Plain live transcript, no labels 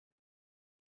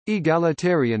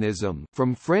Egalitarianism,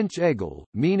 from French égal,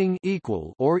 meaning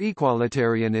equal, or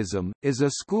equalitarianism, is a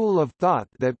school of thought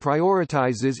that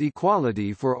prioritizes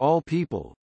equality for all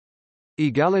people.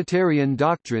 Egalitarian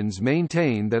doctrines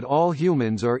maintain that all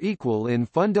humans are equal in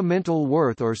fundamental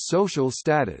worth or social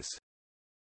status.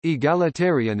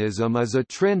 Egalitarianism is a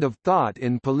trend of thought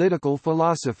in political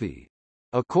philosophy.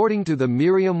 According to the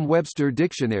Merriam-Webster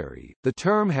Dictionary, the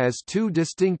term has two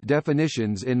distinct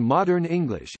definitions in modern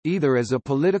English, either as a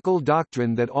political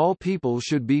doctrine that all people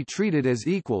should be treated as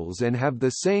equals and have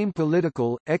the same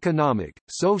political, economic,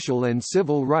 social and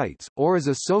civil rights, or as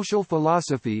a social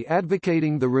philosophy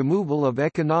advocating the removal of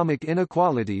economic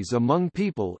inequalities among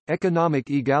people, economic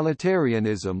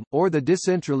egalitarianism, or the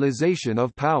decentralization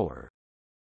of power.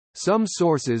 Some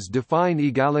sources define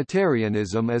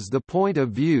egalitarianism as the point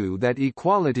of view that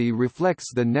equality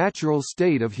reflects the natural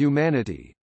state of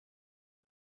humanity.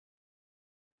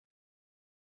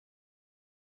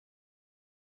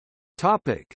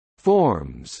 Topic: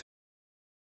 Forms.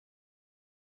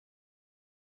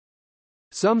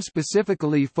 Some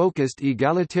specifically focused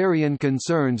egalitarian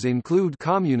concerns include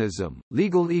communism,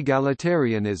 legal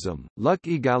egalitarianism, luck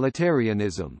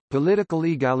egalitarianism, political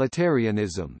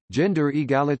egalitarianism, gender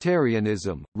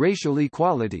egalitarianism, racial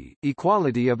equality,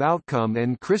 equality of outcome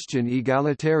and Christian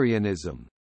egalitarianism.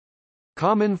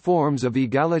 Common forms of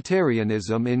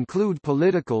egalitarianism include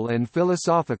political and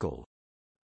philosophical.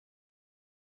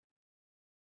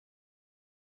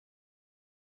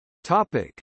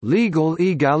 Topic: Legal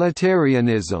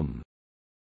egalitarianism.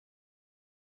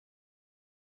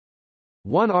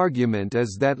 One argument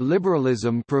is that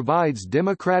liberalism provides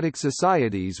democratic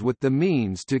societies with the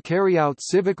means to carry out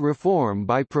civic reform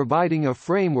by providing a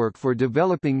framework for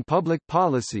developing public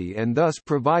policy and thus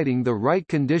providing the right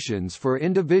conditions for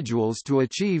individuals to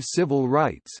achieve civil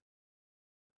rights.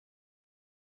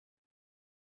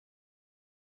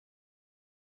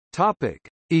 Topic: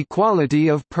 Equality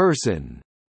of person.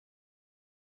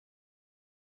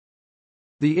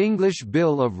 The English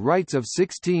Bill of Rights of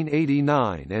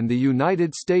 1689 and the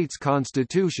United States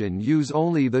Constitution use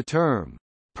only the term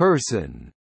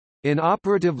person in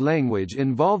operative language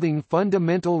involving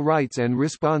fundamental rights and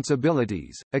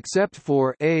responsibilities, except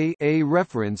for a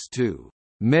reference to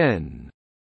men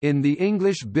in the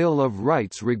English Bill of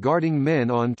Rights regarding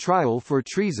men on trial for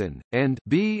treason, and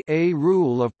b a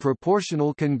rule of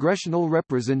proportional congressional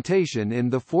representation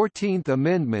in the 14th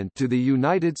Amendment to the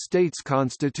United States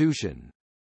Constitution.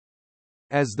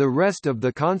 As the rest of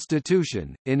the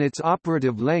Constitution, in its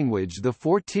operative language the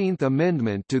 14th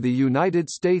Amendment to the United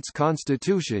States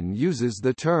Constitution uses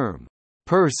the term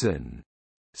person,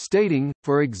 stating,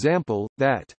 for example,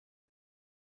 that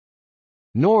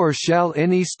nor shall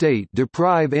any state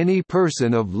deprive any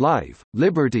person of life,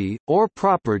 liberty, or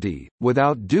property,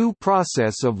 without due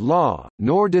process of law,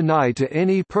 nor deny to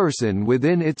any person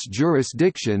within its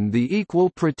jurisdiction the equal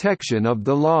protection of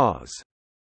the laws.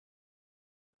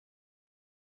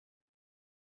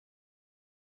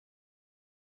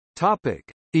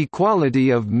 Topic: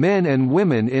 Equality of men and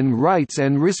women in rights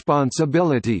and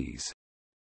responsibilities.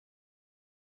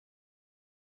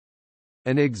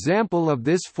 An example of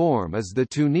this form is the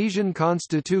Tunisian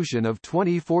Constitution of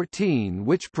 2014,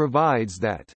 which provides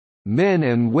that men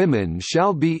and women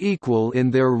shall be equal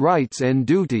in their rights and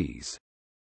duties.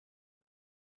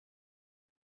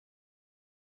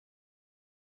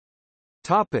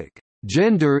 Topic: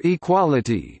 Gender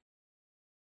equality.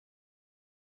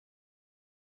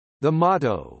 The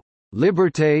motto,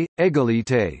 Liberté,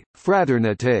 Égalité,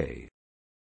 Fraternité,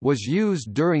 was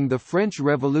used during the French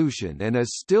Revolution and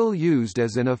is still used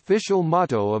as an official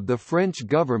motto of the French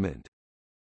government.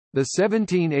 The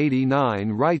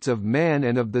 1789 Rights of Man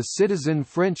and of the Citizen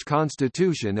French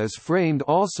Constitution is framed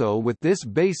also with this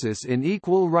basis in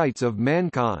equal rights of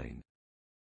mankind.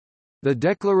 The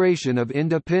Declaration of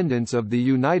Independence of the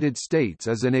United States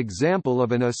is an example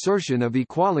of an assertion of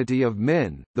equality of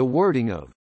men. The wording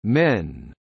of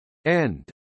men and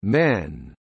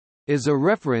man is a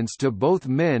reference to both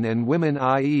men and women,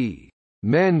 i.e.,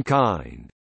 mankind.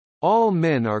 All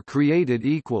men are created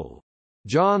equal.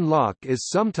 John Locke is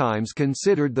sometimes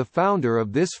considered the founder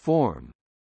of this form.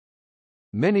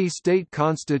 Many state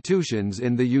constitutions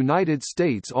in the United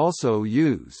States also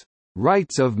use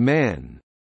rights of man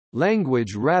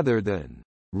language rather than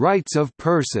rights of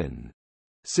person,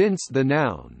 since the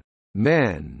noun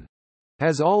man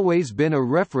has always been a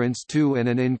reference to and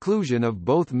an inclusion of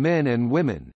both men and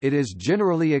women. It is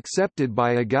generally accepted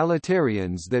by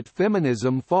egalitarians that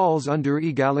feminism falls under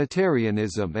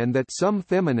egalitarianism and that some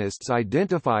feminists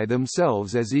identify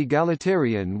themselves as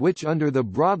egalitarian, which under the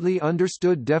broadly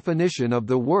understood definition of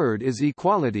the word is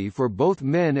equality for both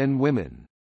men and women.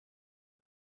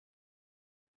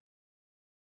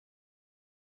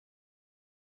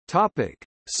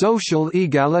 Social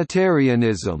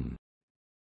egalitarianism.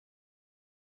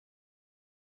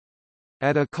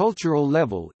 At a cultural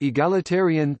level,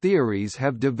 egalitarian theories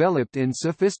have developed in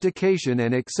sophistication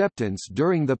and acceptance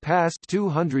during the past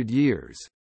 200 years.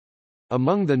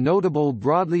 Among the notable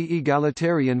broadly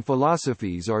egalitarian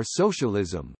philosophies are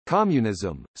socialism,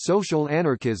 communism, social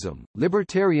anarchism,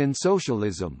 libertarian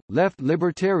socialism, left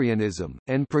libertarianism,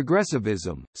 and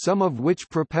progressivism, some of which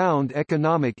propound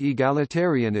economic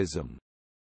egalitarianism.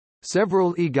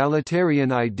 Several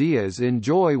egalitarian ideas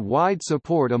enjoy wide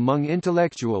support among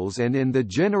intellectuals and in the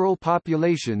general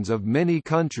populations of many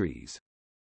countries.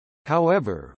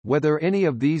 However, whether any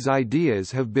of these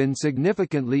ideas have been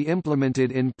significantly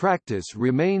implemented in practice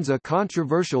remains a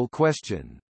controversial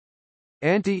question.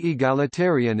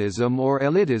 Anti-egalitarianism or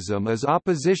elitism is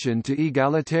opposition to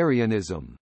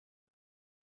egalitarianism.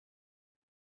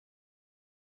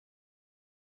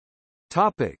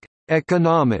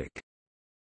 Economic.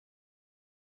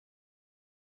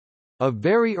 A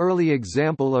very early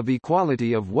example of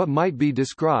equality of what might be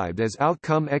described as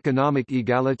outcome economic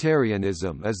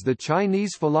egalitarianism is the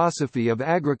Chinese philosophy of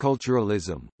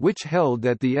agriculturalism, which held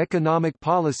that the economic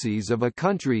policies of a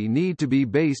country need to be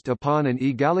based upon an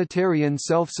egalitarian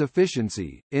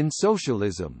self-sufficiency. In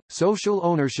socialism, social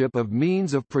ownership of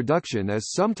means of production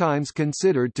is sometimes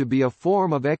considered to be a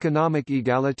form of economic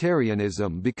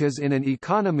egalitarianism because in an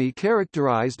economy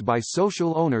characterized by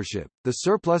social ownership, the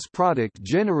surplus product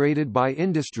generated by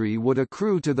industry would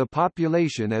accrue to the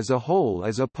population as a whole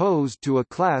as opposed to a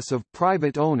class of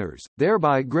private owners,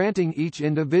 thereby granting each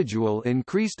individual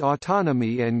increased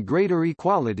autonomy and greater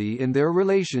equality in their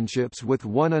relationships with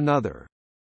one another.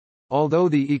 Although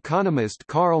the economist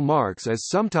Karl Marx is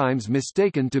sometimes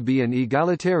mistaken to be an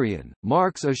egalitarian,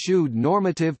 Marx eschewed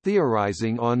normative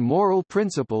theorizing on moral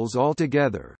principles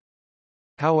altogether.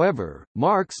 However,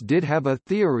 Marx did have a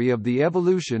theory of the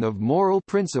evolution of moral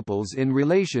principles in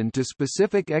relation to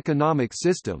specific economic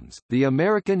systems. The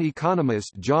American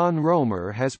economist John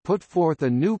Roemer has put forth a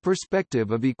new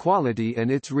perspective of equality and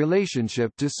its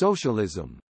relationship to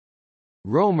socialism.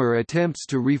 Roemer attempts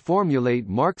to reformulate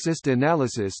Marxist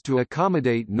analysis to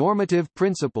accommodate normative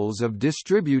principles of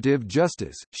distributive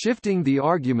justice, shifting the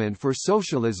argument for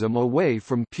socialism away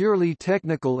from purely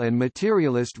technical and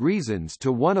materialist reasons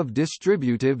to one of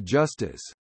distributive justice.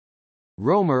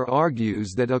 Roemer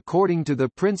argues that according to the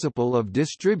principle of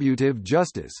distributive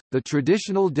justice, the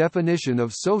traditional definition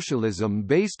of socialism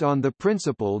based on the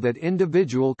principle that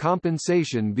individual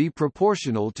compensation be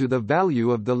proportional to the value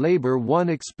of the labor one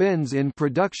expends in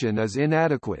production is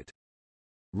inadequate.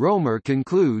 Roemer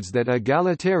concludes that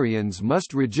egalitarians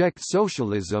must reject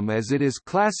socialism as it is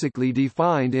classically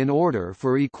defined in order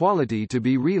for equality to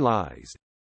be realized.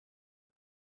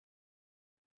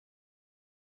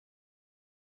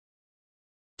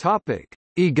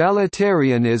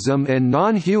 Egalitarianism and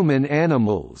non-human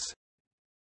animals.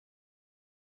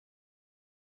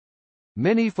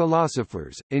 Many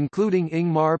philosophers, including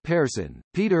Ingmar Persson,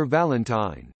 Peter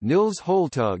Valentine, Nils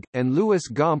Holtug, and Louis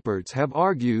Gompertz have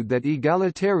argued that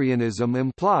egalitarianism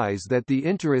implies that the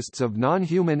interests of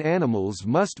non-human animals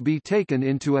must be taken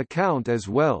into account as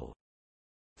well.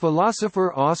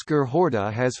 Philosopher Oscar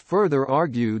Horta has further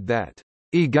argued that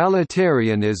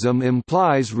egalitarianism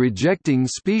implies rejecting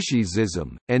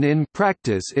speciesism, and in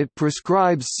practice it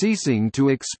prescribes ceasing to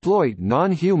exploit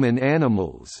non-human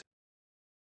animals,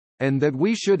 and that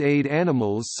we should aid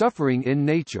animals suffering in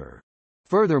nature.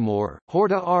 Furthermore,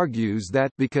 Horta argues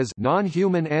that because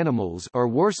non-human animals are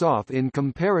worse off in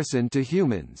comparison to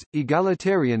humans,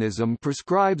 egalitarianism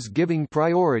prescribes giving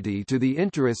priority to the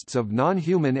interests of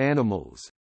non-human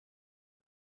animals.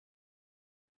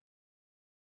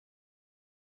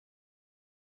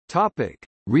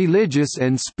 Religious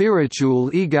and spiritual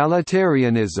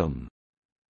egalitarianism.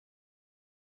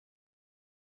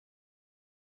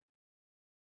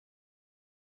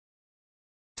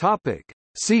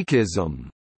 Sikhism.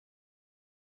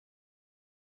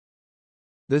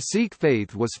 The Sikh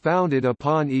faith was founded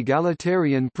upon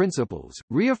egalitarian principles,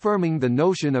 reaffirming the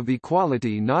notion of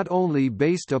equality not only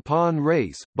based upon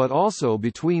race, but also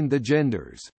between the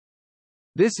genders.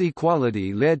 This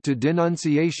equality led to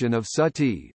denunciation of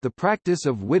sati, the practice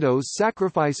of widows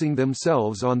sacrificing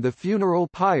themselves on the funeral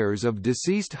pyres of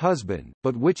deceased husband,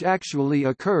 but which actually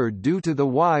occurred due to the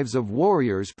wives of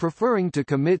warriors preferring to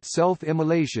commit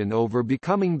self-immolation over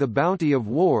becoming the bounty of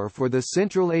war for the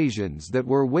Central Asians that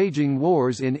were waging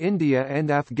wars in India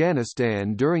and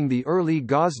Afghanistan during the early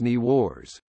Ghazni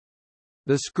Wars.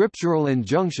 The scriptural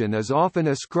injunction is often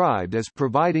ascribed as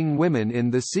providing women in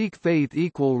the Sikh faith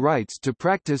equal rights to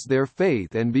practice their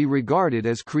faith and be regarded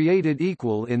as created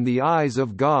equal in the eyes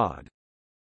of God.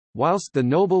 Whilst the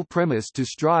noble premise to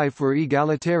strive for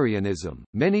egalitarianism,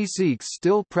 many Sikhs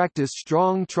still practice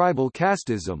strong tribal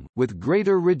casteism, with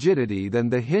greater rigidity than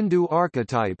the Hindu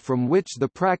archetype from which the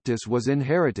practice was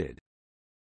inherited.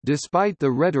 Despite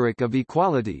the rhetoric of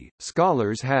equality,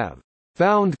 scholars have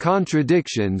found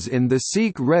contradictions in the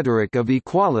Sikh rhetoric of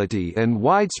equality and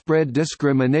widespread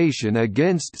discrimination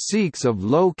against Sikhs of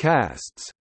low castes.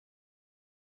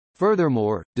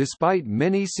 Furthermore, despite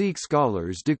many Sikh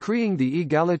scholars decreeing the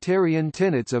egalitarian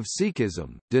tenets of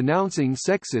Sikhism, denouncing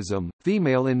sexism,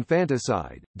 female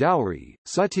infanticide, dowry,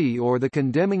 sati or the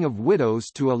condemning of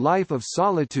widows to a life of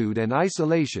solitude and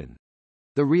isolation,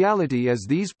 the reality is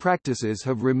these practices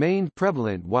have remained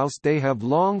prevalent whilst they have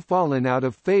long fallen out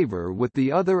of favour with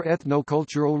the other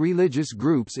ethnocultural religious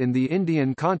groups in the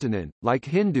Indian continent, like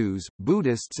Hindus,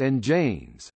 Buddhists and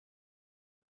Jains.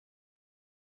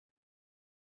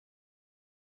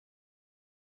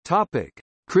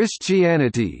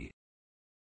 Christianity.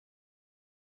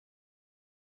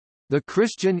 The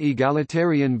Christian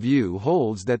egalitarian view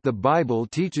holds that the Bible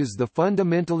teaches the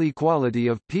fundamental equality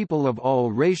of people of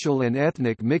all racial and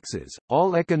ethnic mixes,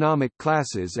 all economic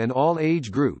classes and all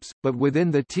age groups, but within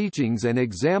the teachings and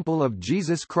example of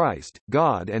Jesus Christ,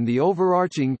 God and the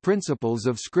overarching principles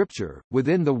of Scripture.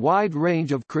 Within the wide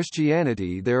range of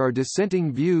Christianity there are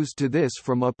dissenting views to this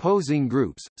from opposing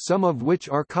groups, some of which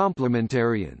are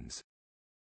complementarians.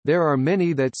 There are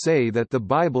many that say that the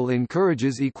Bible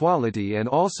encourages equality and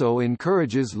also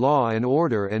encourages law and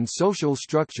order and social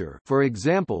structure, for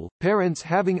example, parents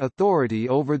having authority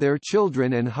over their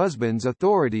children and husbands'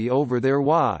 authority over their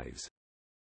wives.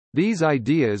 These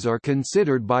ideas are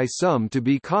considered by some to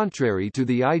be contrary to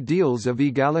the ideals of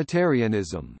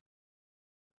egalitarianism.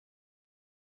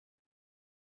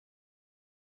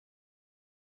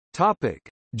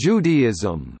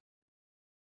 Judaism.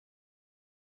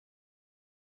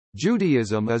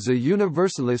 Judaism is a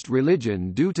universalist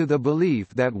religion due to the belief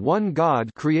that one God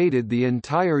created the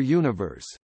entire universe.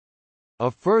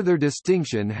 A further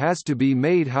distinction has to be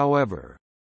made, however.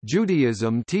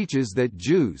 Judaism teaches that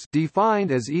Jews,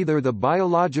 defined as either the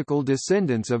biological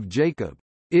descendants of Jacob,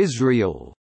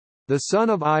 Israel, the son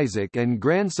of Isaac and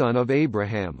grandson of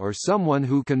Abraham, or someone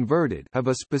who converted, have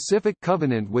a specific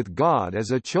covenant with God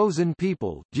as a chosen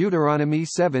people, Deuteronomy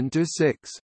 7-6.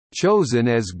 Chosen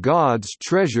as God's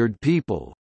treasured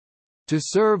people, to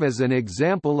serve as an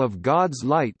example of God's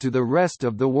light to the rest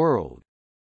of the world.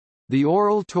 The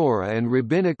oral Torah and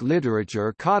rabbinic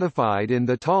literature codified in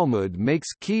the Talmud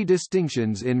makes key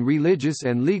distinctions in religious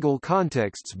and legal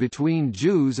contexts between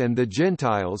Jews and the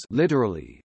Gentiles,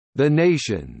 literally, the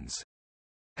nations.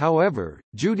 However,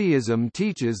 Judaism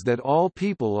teaches that all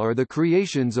people are the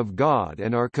creations of God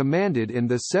and are commanded in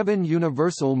the 7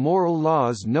 universal moral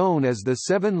laws known as the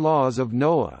 7 Laws of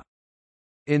Noah.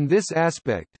 In this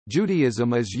aspect,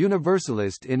 Judaism is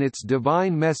universalist in its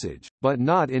divine message, but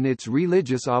not in its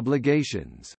religious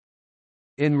obligations.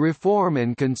 In Reform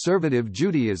and Conservative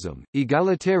Judaism,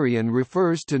 egalitarian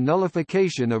refers to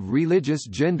nullification of religious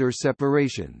gender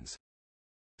separations.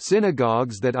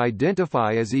 Synagogues that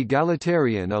identify as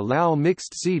egalitarian allow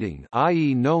mixed seating,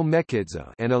 i.e. no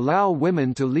mekhitzah, and allow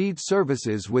women to lead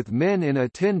services with men in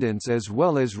attendance as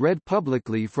well as read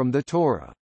publicly from the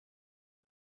Torah.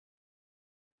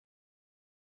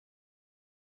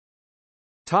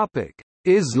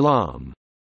 Islam.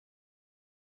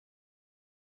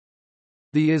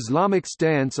 The Islamic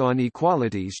stance on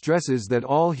equality stresses that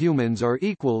all humans are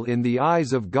equal in the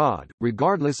eyes of God,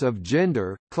 regardless of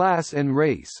gender, class and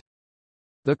race.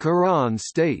 The Quran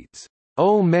states,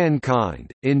 "O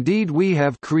mankind, indeed we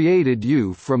have created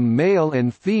you from male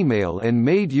and female and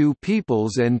made you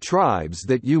peoples and tribes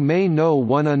that you may know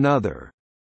one another.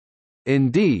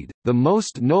 Indeed, the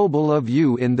most noble of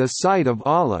you in the sight of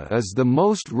Allah is the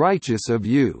most righteous of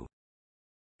you.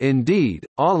 Indeed,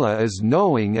 Allah is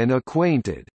knowing and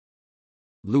acquainted."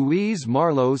 Louise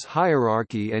Marlowe's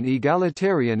Hierarchy and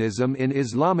Egalitarianism in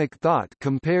Islamic Thought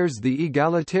compares the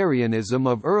egalitarianism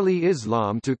of early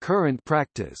Islam to current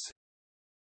practice.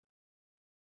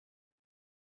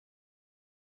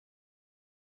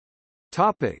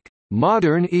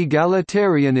 Modern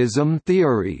egalitarianism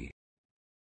theory.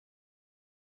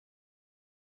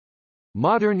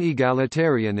 Modern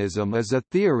egalitarianism is a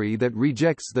theory that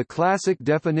rejects the classic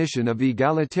definition of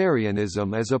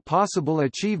egalitarianism as a possible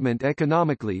achievement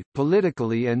economically,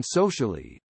 politically and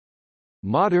socially.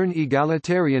 Modern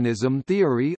egalitarianism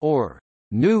theory, or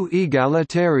New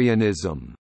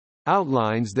Egalitarianism,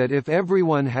 outlines that if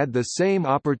everyone had the same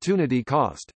opportunity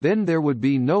cost, then there would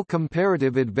be no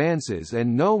comparative advances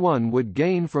and no one would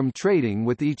gain from trading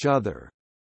with each other.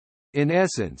 In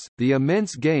essence, the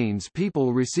immense gains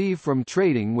people receive from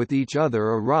trading with each other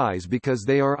arise because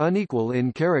they are unequal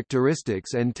in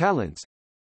characteristics and talents.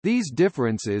 These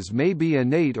differences may be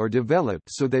innate or developed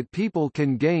so that people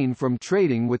can gain from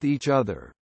trading with each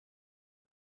other.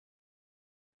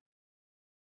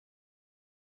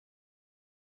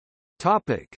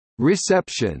 Topic: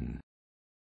 Reception.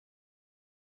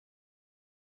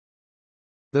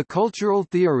 The cultural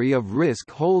theory of risk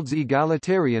holds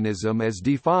egalitarianism as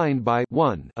defined by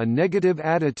 1, a negative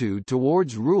attitude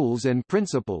towards rules and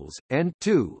principles, and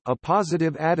 2, a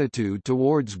positive attitude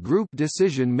towards group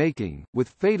decision-making,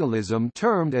 with fatalism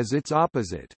termed as its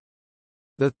opposite.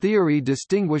 The theory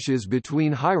distinguishes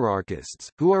between hierarchists,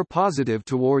 who are positive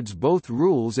towards both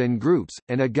rules and groups,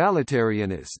 and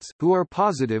egalitarianists, who are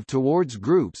positive towards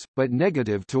groups, but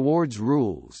negative towards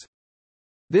rules.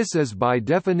 This is by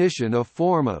definition a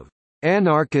form of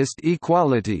anarchist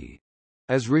equality,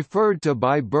 as referred to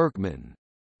by Berkman.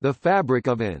 The fabric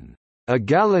of an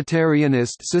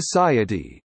egalitarianist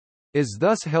society is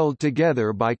thus held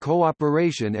together by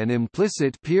cooperation and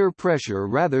implicit peer pressure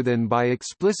rather than by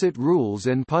explicit rules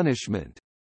and punishment.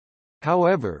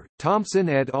 However, Thompson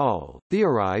et al.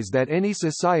 Theorize that any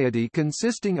society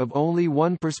consisting of only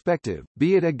one perspective,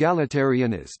 be it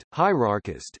egalitarianist,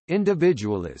 hierarchist,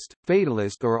 individualist,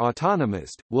 fatalist or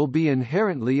autonomist, will be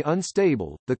inherently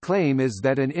unstable. The claim is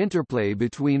that an interplay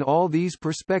between all these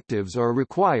perspectives are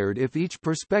required if each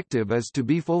perspective is to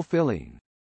be fulfilling.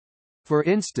 For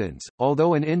instance,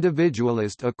 although an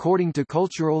individualist according to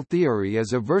cultural theory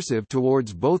is aversive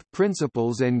towards both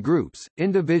principles and groups,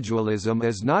 individualism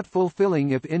is not fulfilling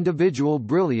if individual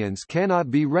brilliance cannot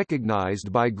be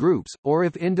recognized by groups, or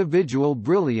if individual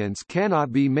brilliance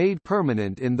cannot be made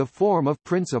permanent in the form of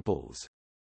principles.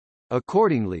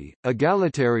 Accordingly,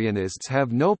 egalitarianists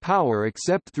have no power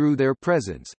except through their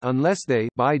presence, unless they,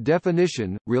 by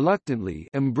definition, reluctantly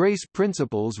embrace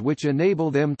principles which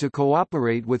enable them to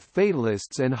cooperate with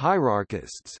fatalists and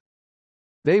hierarchists.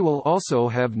 They will also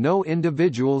have no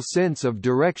individual sense of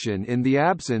direction in the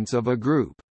absence of a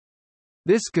group.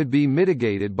 This could be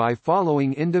mitigated by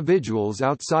following individuals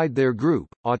outside their group,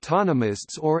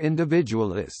 autonomists or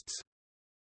individualists.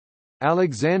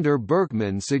 Alexander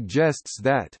Berkman suggests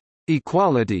that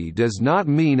equality does not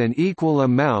mean an equal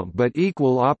amount but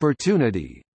equal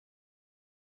opportunity.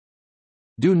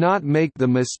 Do not make the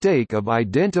mistake of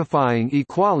identifying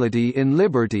equality in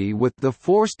liberty with the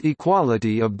forced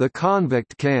equality of the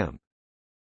convict camp.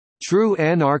 True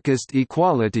anarchist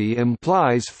equality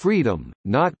implies freedom,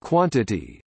 not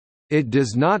quantity. It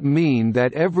does not mean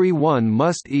that everyone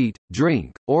must eat,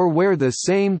 drink, or wear the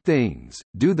same things,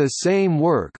 do the same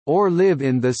work, or live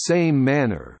in the same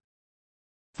manner.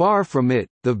 Far from it,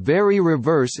 the very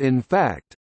reverse in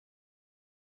fact.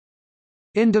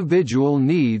 Individual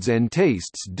needs and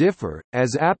tastes differ,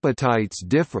 as appetites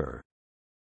differ.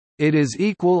 It is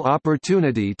equal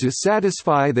opportunity to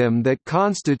satisfy them that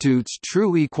constitutes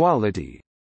true equality.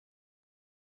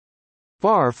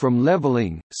 Far from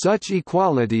leveling, such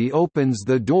equality opens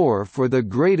the door for the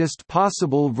greatest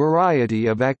possible variety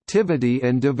of activity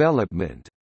and development.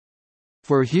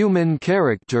 For human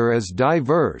character is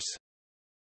diverse.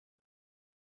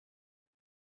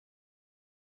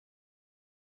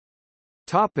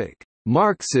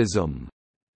 Marxism.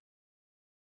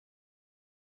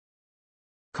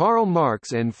 Karl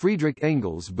Marx and Friedrich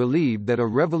Engels believed that a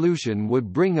revolution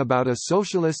would bring about a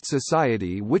socialist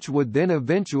society which would then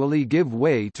eventually give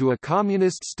way to a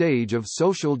communist stage of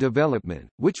social development,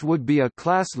 which would be a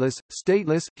classless,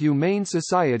 stateless, humane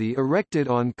society erected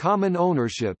on common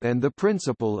ownership and the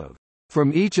principle of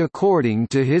 "from each according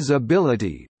to his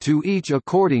ability, to each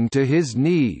according to his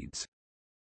needs."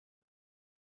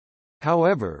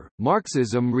 However,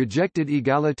 Marxism rejected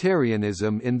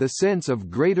egalitarianism in the sense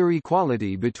of greater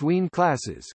equality between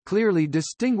classes, clearly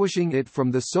distinguishing it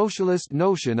from the socialist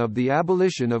notion of the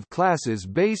abolition of classes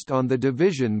based on the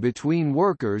division between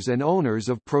workers and owners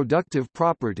of productive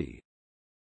property.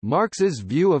 Marx's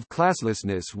view of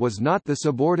classlessness was not the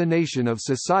subordination of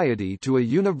society to a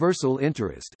universal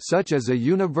interest, such as a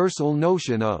universal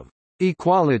notion of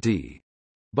equality,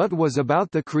 but was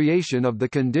about the creation of the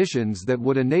conditions that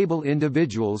would enable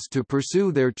individuals to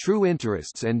pursue their true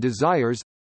interests and desires.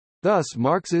 Thus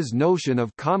Marx's notion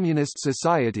of communist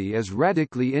society is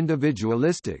radically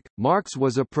individualistic. Marx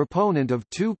was a proponent of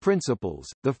two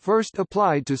principles, the first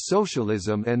applied to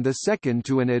socialism and the second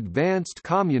to an advanced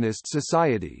communist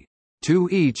society, "to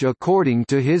each according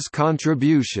to his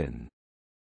contribution,"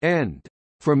 and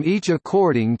 "from each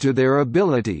according to their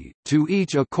ability, to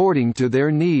each according to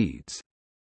their needs."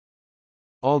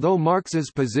 although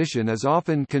Marx's position is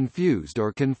often confused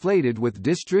or conflated with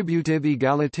distributive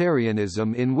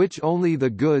egalitarianism in which only the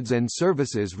goods and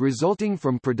services resulting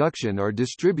from production are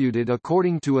distributed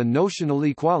according to a notional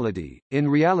equality. In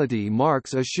reality,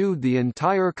 Marx eschewed the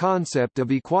entire concept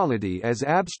of equality as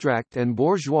abstract and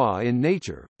bourgeois in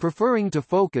nature, preferring to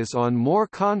focus on more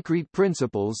concrete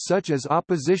principles such as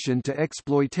opposition to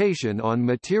exploitation on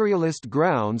materialist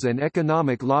grounds and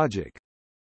economic logic.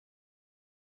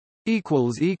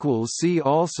 See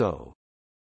also